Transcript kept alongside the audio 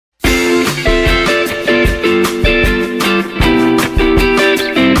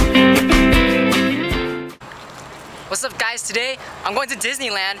guys, today I'm going to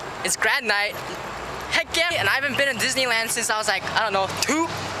Disneyland. It's grad night. Heck yeah! And I haven't been in Disneyland since I was like, I don't know, 2,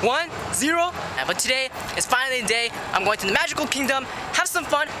 1, 0. But today is finally the day. I'm going to the Magical Kingdom, have some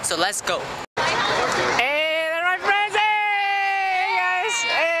fun, so let's go. Hey, they're my friends! Hey, guys!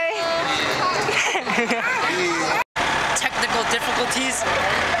 Hey! Technical difficulties.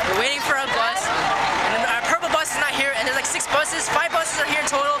 We're waiting for our bus. And our purple bus is not here, and there's like 6 buses, 5 buses are here in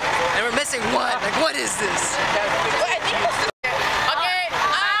total, and we're missing 1. Like, what is this?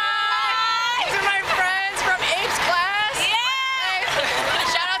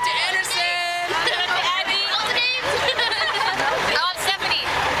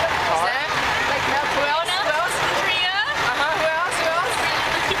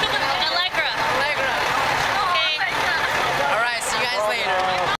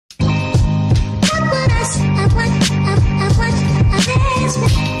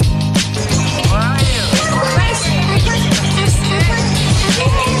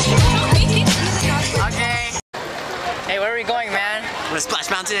 Where are we going, man? We're to Splash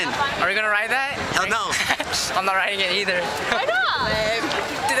Mountain. Are we gonna ride that? Hell no. I'm not riding it either. Why not?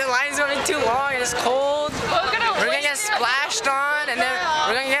 The line's gonna be too long and it's cold. We're gonna get splashed on, and then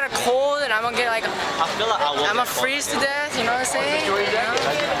we're gonna get a cold, and I'm gonna get like, I'm gonna freeze to death. You know what I'm saying?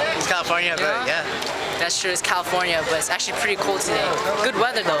 It's California, but yeah. That's true. It's California, but it's actually pretty cold today. Good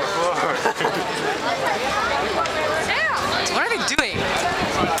weather though. What are they doing?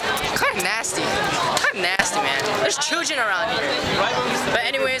 Kind of nasty. Man. There's children around here. But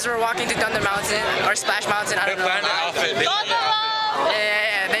anyways, we're walking to Thunder Mountain or Splash Mountain. I don't know. They planned their outfit.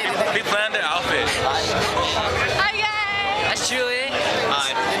 They planned their outfit. Hi guys. That's Julie.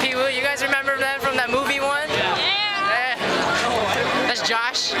 Hi. People, you guys remember that from that movie one? Yeah. That's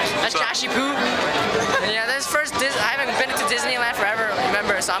Josh. That's Joshy Poo. Yeah, that's first. I haven't been to Disneyland forever.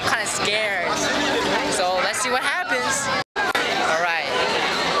 Remember, so I'm kind of scared. So let's see what happens. All right.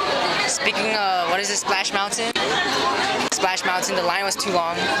 Speaking of, what is this, Splash Mountain? Splash Mountain, the line was too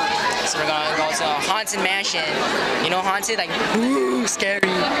long. So we're gonna go to a Haunted Mansion. You know Haunted? Like, ooh, scary.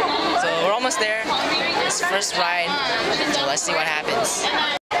 So we're almost there. It's the first ride. So let's see what happens.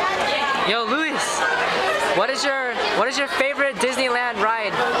 Yo, Luis, what is your favorite Disneyland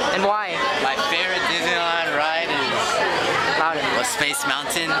ride and why? My favorite Disneyland ride is Louder. Space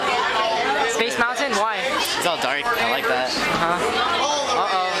Mountain. Space Mountain? Why? It's all dark. I like that.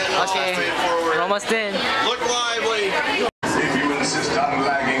 Okay, we're almost in. Look lively. If you insist on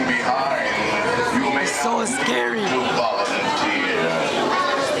lagging behind, you may so scary. To volunteer.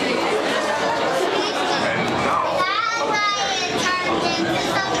 And now,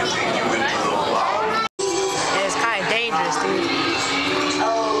 taking you into the wild. Yeah, it's kind of dangerous, dude.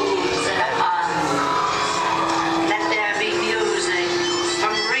 Let there be music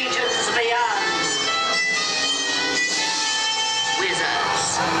from regions beyond. Wizards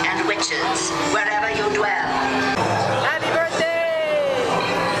and witches, wherever you dwell. Happy birthday!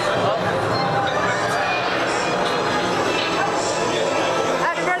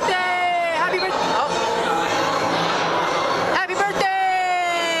 Happy birthday! Happy birthday! Happy birthday!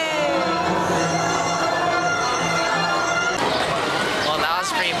 Well, that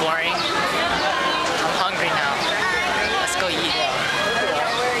was pretty boring. I'm hungry now. Let's go eat.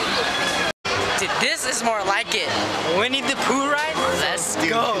 Dude, this is more like it. Winnie the Pooh ride? Let's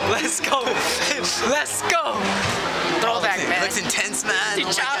go. Let's go. Let's go. Throwback, man. Looks intense, man. Dude,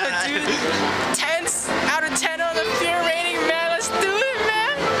 Oh childhood, my God. dude. 10s out of 10 on the fear rating, man. Let's do it,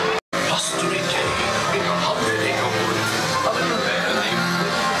 man. Blustery day in a 100-acre wood, a little bear named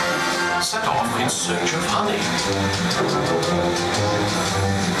set off in search of honey.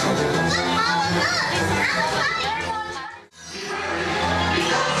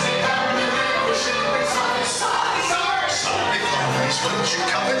 Once you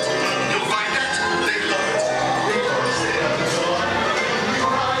come it, you'll find that they love it.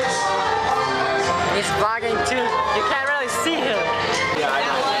 He's vlogging too. You can't really see him. Yeah, I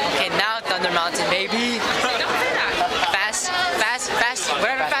know. Okay, now Thunder Mountain, baby. Fast.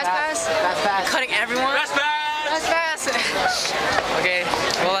 Whatever, fast. Cutting everyone. Fast. Okay,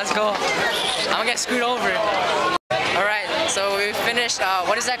 well, let's go. I'm gonna get screwed over. Alright, so we finished,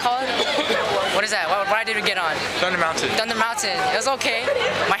 what is that called? What is that? What ride did we get on? Thunder Mountain. Thunder Mountain. It was okay.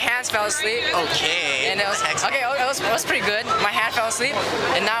 My hands fell asleep. Okay. And it was okay. It was pretty good. My hand fell asleep,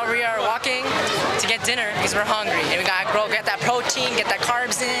 and now we are walking to get dinner because we're hungry, and we gotta get that protein, get that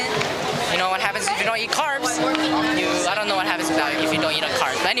carbs in. You know what happens if you don't eat carbs? I don't know what happens if you don't eat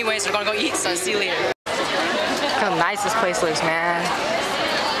carbs. But anyways, we're gonna go eat. So see you later. Look how nice this place looks, man.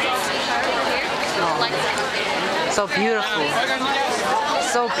 Oh. So beautiful.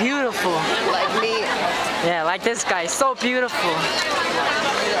 So beautiful. Like me. Yeah, like this guy. So beautiful.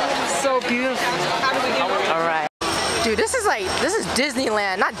 So beautiful. Alright. Dude, this is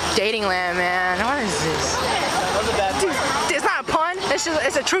Disneyland, not dating land, man. What is this? Dude, it's not a pun,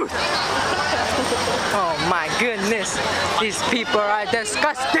 it's a truth. Oh my goodness. These people are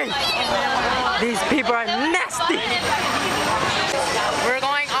disgusting. These people are nasty. We're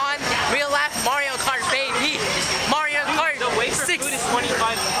going on real life Mario Kart, baby. Mario Kart 6. Hey,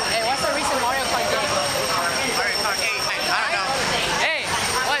 what's the recent Mario Kart game? Mario Kart 8. I don't know. Hey,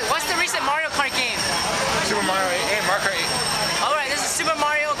 what's the recent Mario Kart game? Super Mario 8. Hey, Mario Kart 8. Alright, this is Super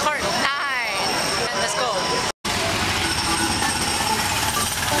Mario Kart 9. Let's go.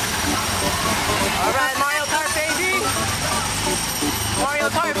 Alright, Mario Kart, baby. Mario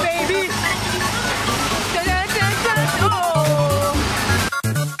Kart, baby. Dun, dun, dun, dun. Oh.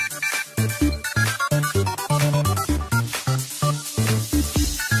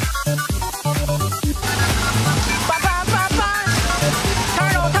 Ba, ba, ba, ba.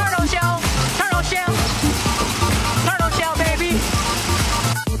 Turtle shell. Turtle shell. Turtle shell, baby.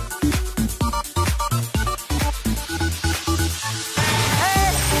 Hey,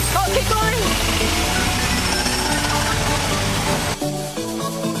 go, keep going.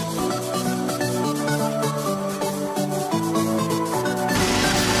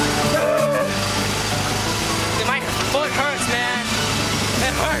 Dude, my foot hurts, man.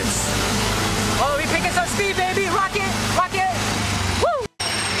 It hurts. Oh, we picking some speed, baby. Rocket, rocket. Woo!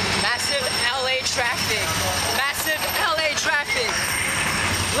 Massive LA traffic. Massive LA traffic.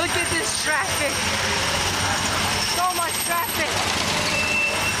 Look at this traffic. So much traffic.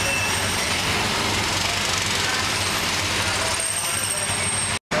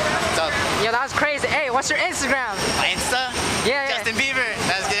 What's up? Yo, that was crazy. Hey, what's your Instagram? My Insta? Yeah, yeah. Justin Bieber.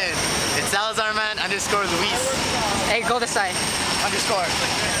 That's good. It's Salazarman_Luis. Hey, go this side. Underscore.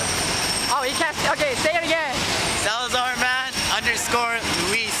 Oh, you can't. Okay, say it again.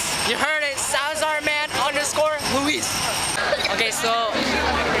 Salazarman_Luis. You heard it. Salazarman_Luis. Okay, so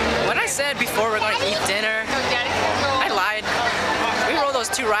when I said before we're going to eat dinner, I lied. We rode those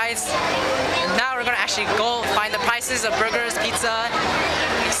 2 rides, and now we're going to actually go find the prices of burgers, pizza,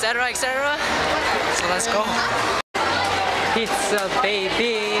 etc., etc. So let's go. Pizza,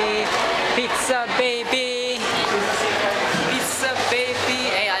 baby. Pizza, baby. Pizza, baby.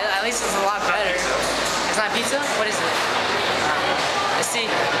 Hey, at least it's a lot better. It's not pizza? What is it? Let's see.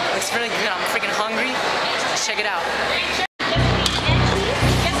 Looks really good. I'm freaking hungry. Let's check it out.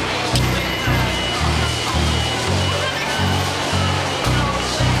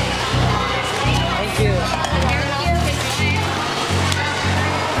 Thank you.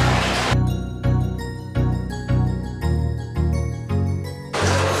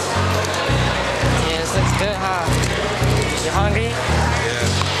 Yeah, this looks good, huh? You hungry?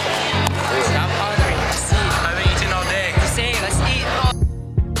 Yeah. I'm hungry. Let's eat. I've been eating all day. Same, let's eat.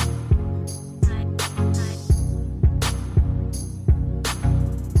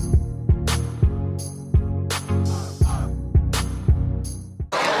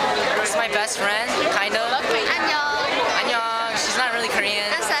 This is my best friend, kind of. Annyeong. She's not really Korean.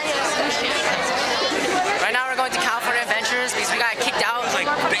 Right now we're going to California Adventures because we got kicked out. We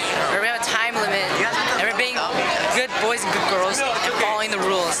have a time limit. And we're being good boys and good girls and following the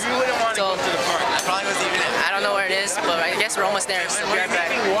rules. So, I probably wasn't even in. I don't know where it is, but I guess we're almost there. So be right back.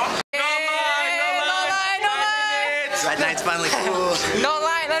 No lie! Red Knight's finally cool. No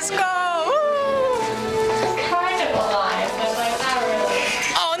lie, let's go!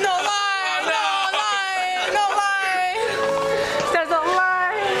 Oh, no lie! No lie! No lie! There's a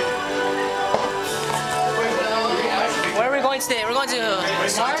lie! Where are we going today? We're going to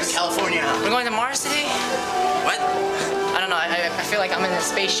Mars? California. We're going to Mars today? What? I don't know, I feel like I'm in a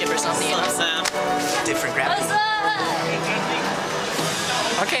spaceship or something. You know? Sam. Different gravity.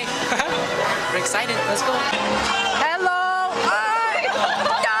 Okay, we're excited. Let's go. Hello.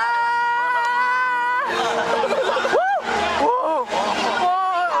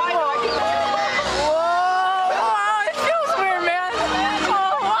 It feels weird, man.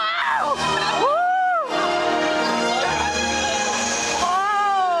 Oh, wow.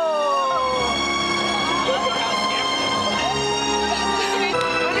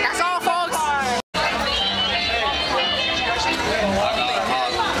 That's all, folks.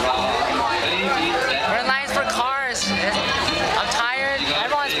 We're in lines for cars. I'm tired.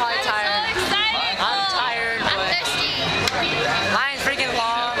 Everyone's probably tired. I'm tired, but line's freaking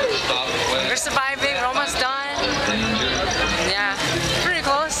long. We're surviving. We're almost done. Yeah, pretty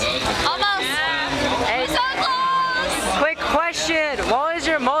close. Almost. Hey, So close. quick question. What was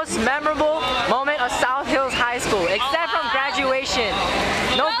your most memorable moment of South Hills High School?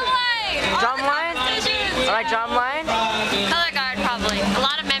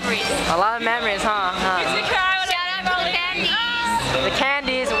 The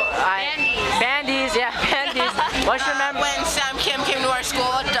candies. Bandies, yeah, bandies. What's your remember? When Sam Kim came to our school,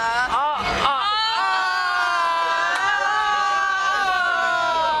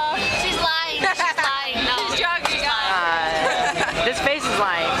 She's lying. She's lying. No. She's drunk. She's lying. This face is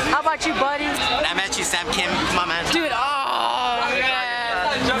lying. How about you, buddy? When I met you, Sam Kim, come on, man. Dude, oh man.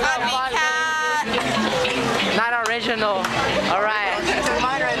 Not original. All right.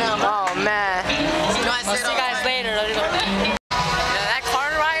 mine right now. Oh man. I'll see you guys later. Yeah, that car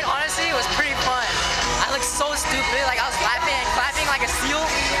ride honestly was pretty fun. I looked so stupid. Like I was laughing and clapping like a seal.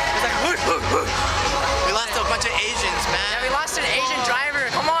 It was like, We lost a bunch of Asians, man. yeah, we lost an Asian driver.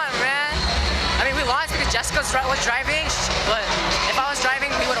 Come on, man. I mean, we lost because Jessica was driving, but if I was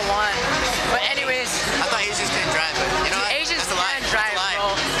driving, we would have won. But anyways, I thought Asians couldn't drive, but you know what? Asians That's a lie. can drive, That's a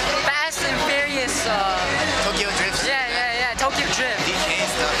lie. bro. Fast and Furious. Tokyo Drift. Yeah. Tokyo Drift. DK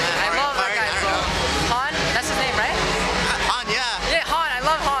stuff, man. I love that guy, bro. Han, that's his name, right? Han, yeah. Yeah, Han. I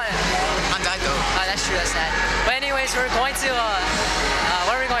love Han. Han died though. Oh, that's true. That's sad. But anyways, we're going to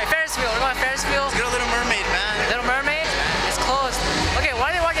where are we going? Ferris wheel. We're going to Ferris wheel. Let's go to Little Mermaid, man. Little Mermaid? It's closed. Okay, why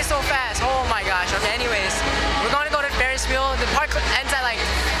are they walking so fast? Oh my gosh. Okay, anyways, we're going to go to Ferris wheel. The park ends at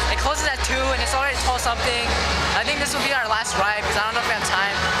it closes at 2 and it's already 12 something. I think this will be our last ride because I don't know if we have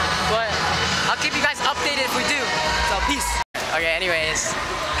time. But I'll keep you guys updated if we do. So peace. Okay, anyways,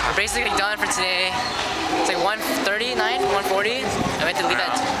 we're basically done for today. It's like 1:39, 1:40. I meant to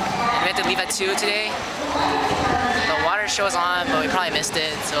leave at 2 today. The water show's on, but we probably missed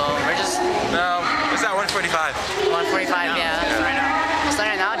it, so we're just... No, it's at 1:45. 1:45, yeah. It's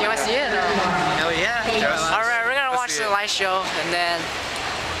starting now. Do you want to see it? No? Hell yeah. Alright, we're gonna watch the live show, and then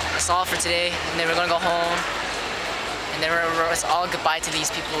that's all for today. And then we're gonna go home, and then it's all goodbye to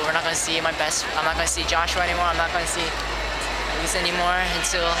these people. We're not gonna see I'm not gonna see Joshua anymore. I'm not gonna see Lisa anymore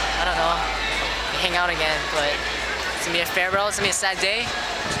until, I don't know, we hang out again. But it's gonna be a farewell. It's gonna be a sad day.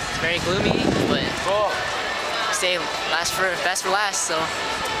 It's very gloomy, but stay best for last. So.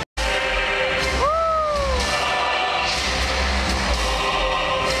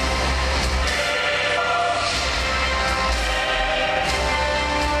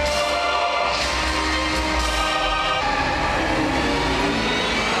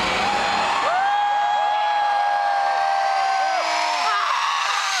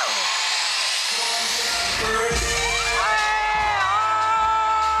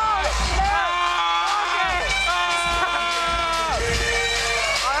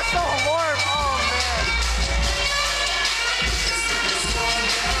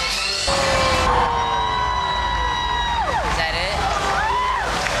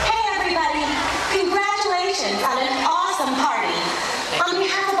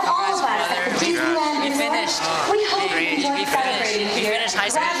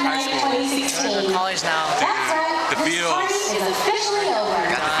 College now. That's right. The This feels. party is officially over.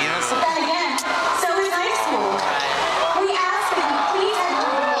 Got the feels. But then again, so is high school. We ask that you please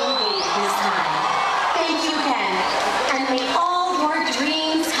remain engaged this time. Thank you again, and may all your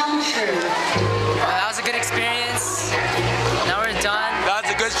dreams come true. That was a good experience. Now we're done.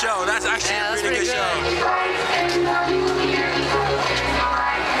 That's a good show. That's actually a that's pretty good show.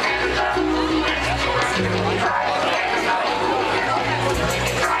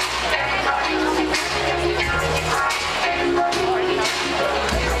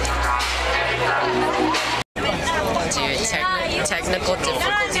 Dude, technical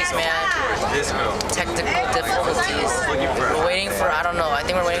difficulties, man. Technical difficulties. We're waiting for, I don't know, I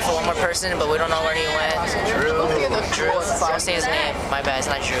think we're waiting for one more person, but we don't know where he went. Drew? Don't say his name. My bad, it's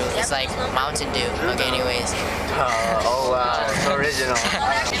not Drew. It's like Mountain Dew. Okay, anyways. Oh wow, it's original.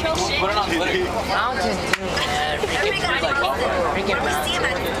 Mountain Dew, man. Freaking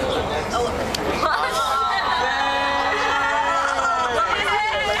Mountain Dew.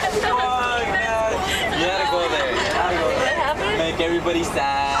 Make everybody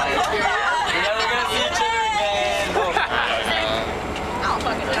sad. We're never gonna see each other again.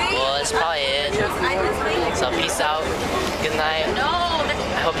 Well, that's probably it. So peace out. Good night.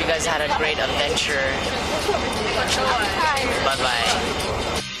 I hope you guys had a great adventure. Bye-bye.